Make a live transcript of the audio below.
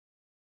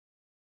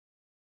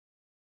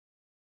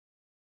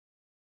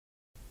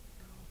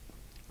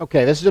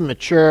Okay, this is a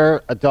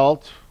mature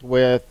adult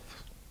with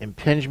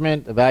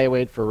impingement,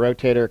 evaluated for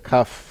rotator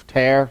cuff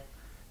tear.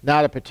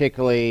 Not a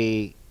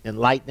particularly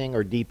enlightening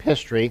or deep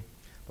history.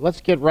 But let's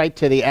get right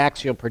to the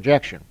axial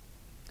projection.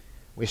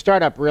 We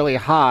start up really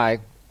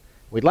high.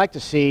 We'd like to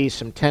see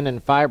some tendon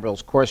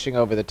fibrils coursing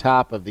over the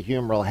top of the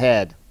humeral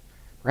head.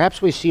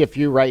 Perhaps we see a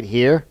few right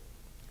here,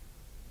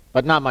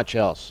 but not much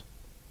else.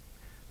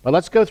 But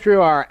let's go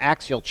through our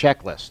axial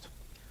checklist.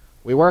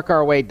 We work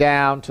our way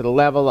down to the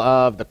level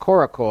of the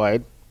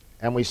coracoid,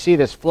 and we see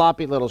this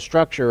floppy little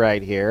structure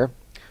right here,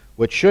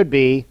 which should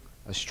be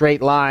a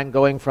straight line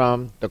going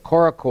from the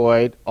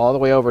coracoid all the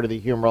way over to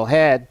the humeral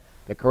head,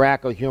 the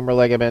coracohumeral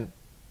ligament.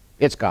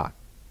 It's gone.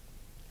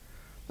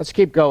 Let's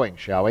keep going,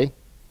 shall we?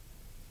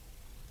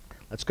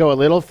 Let's go a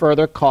little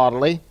further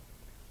caudally.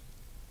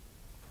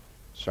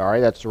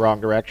 Sorry, that's the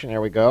wrong direction.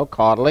 There we go,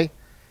 caudally.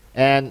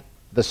 And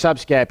the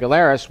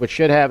subscapularis, which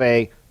should have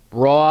a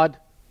broad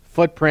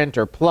footprint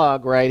or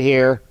plug right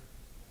here,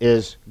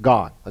 is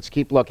gone. Let's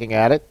keep looking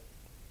at it.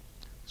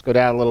 Let's go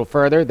down a little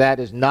further. That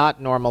is not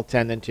normal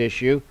tendon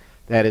tissue.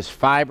 That is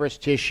fibrous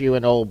tissue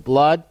and old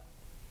blood.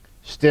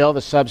 Still,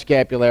 the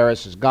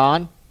subscapularis is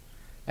gone.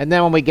 And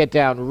then when we get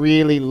down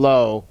really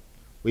low,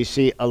 we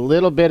see a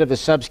little bit of the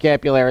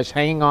subscapularis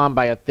hanging on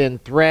by a thin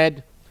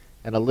thread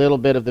and a little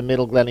bit of the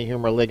middle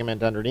glenohumeral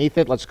ligament underneath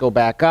it. Let's go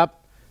back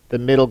up. The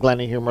middle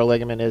glenohumeral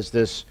ligament is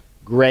this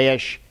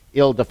grayish,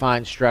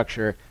 ill-defined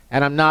structure,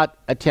 and I'm not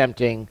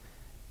attempting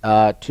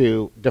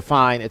to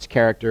define its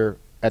character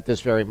at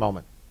this very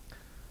moment.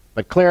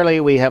 But clearly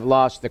we have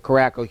lost the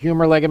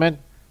coracohumeral ligament,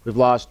 we've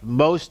lost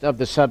most of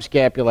the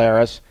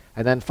subscapularis,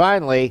 and then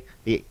finally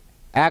the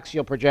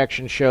axial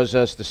projection shows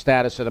us the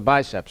status of the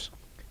biceps,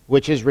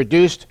 which is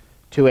reduced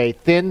to a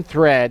thin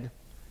thread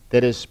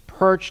that is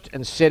perched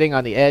and sitting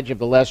on the edge of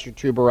the lesser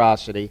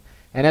tuberosity.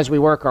 And as we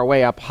work our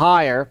way up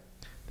higher,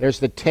 there's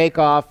the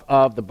takeoff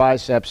of the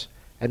biceps,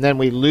 and then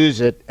we lose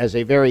it as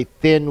a very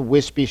thin,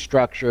 wispy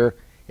structure.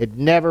 It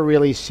never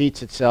really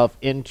seats itself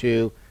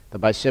into the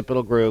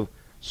bicipital groove.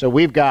 So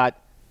we've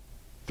got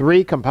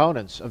 3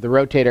 components of the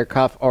rotator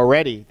cuff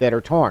already that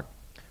are torn.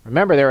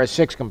 Remember, there are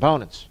 6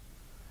 components.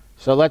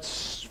 So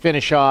let's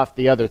finish off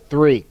the other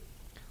 3.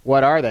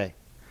 What are they?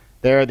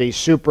 They're the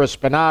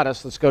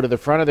supraspinatus. Let's go to the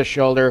front of the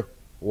shoulder.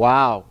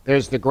 Wow,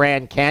 there's the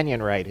Grand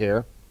Canyon right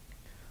here.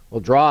 We'll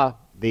draw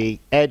the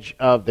edge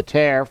of the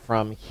tear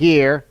from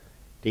here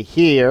to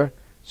here.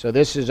 So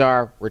this is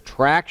our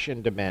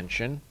retraction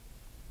dimension.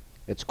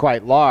 It's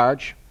quite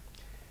large.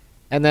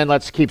 And then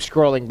let's keep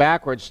scrolling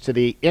backwards to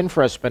the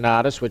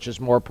infraspinatus, which is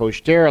more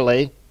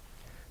posteriorly.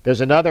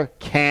 There's another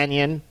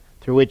canyon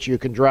through which you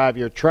can drive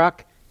your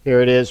truck. Here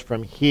it is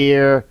from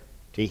here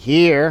to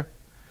here.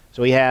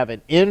 So we have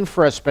an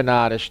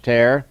infraspinatus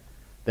tear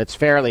that's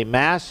fairly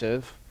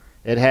massive.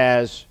 It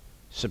has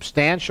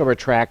substantial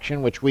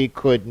retraction, which we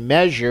could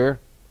measure.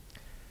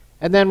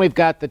 And then we've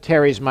got the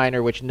teres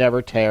minor, which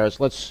never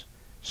tears. Let's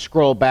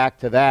scroll back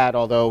to that,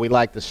 although we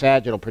like the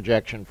sagittal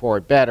projection for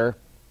it better.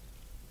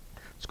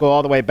 Let's go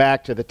all the way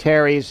back to the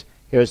teres.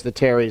 Here's the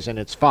teres, and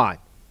it's fine.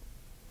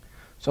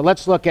 So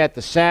let's look at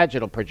the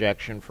sagittal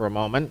projection for a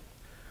moment.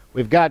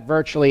 We've got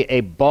virtually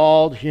a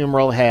bald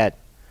humeral head.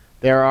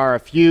 There are a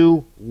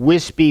few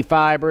wispy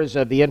fibers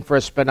of the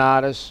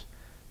infraspinatus,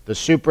 the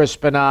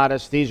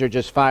supraspinatus. These are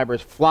just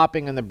fibers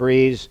flopping in the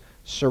breeze,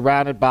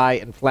 surrounded by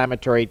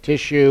inflammatory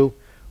tissue.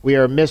 We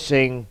are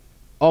missing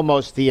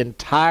almost the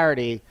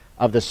entirety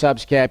of the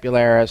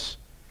subscapularis,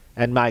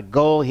 and my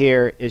goal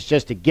here is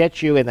just to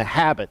get you in the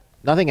habit,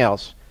 nothing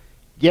else,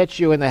 get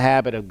you in the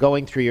habit of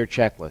going through your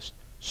checklist.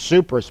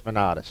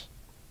 Supraspinatus,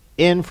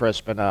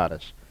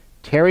 infraspinatus,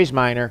 teres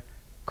minor,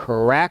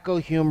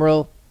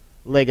 coracohumeral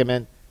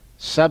ligament,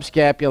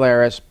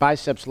 subscapularis,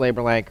 biceps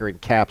labral anchor, and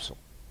capsule.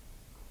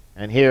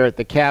 And here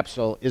the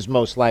capsule is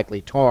most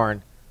likely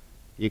torn.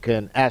 You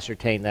can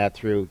ascertain that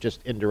through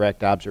just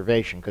indirect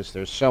observation because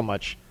there's so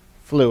much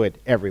fluid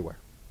everywhere.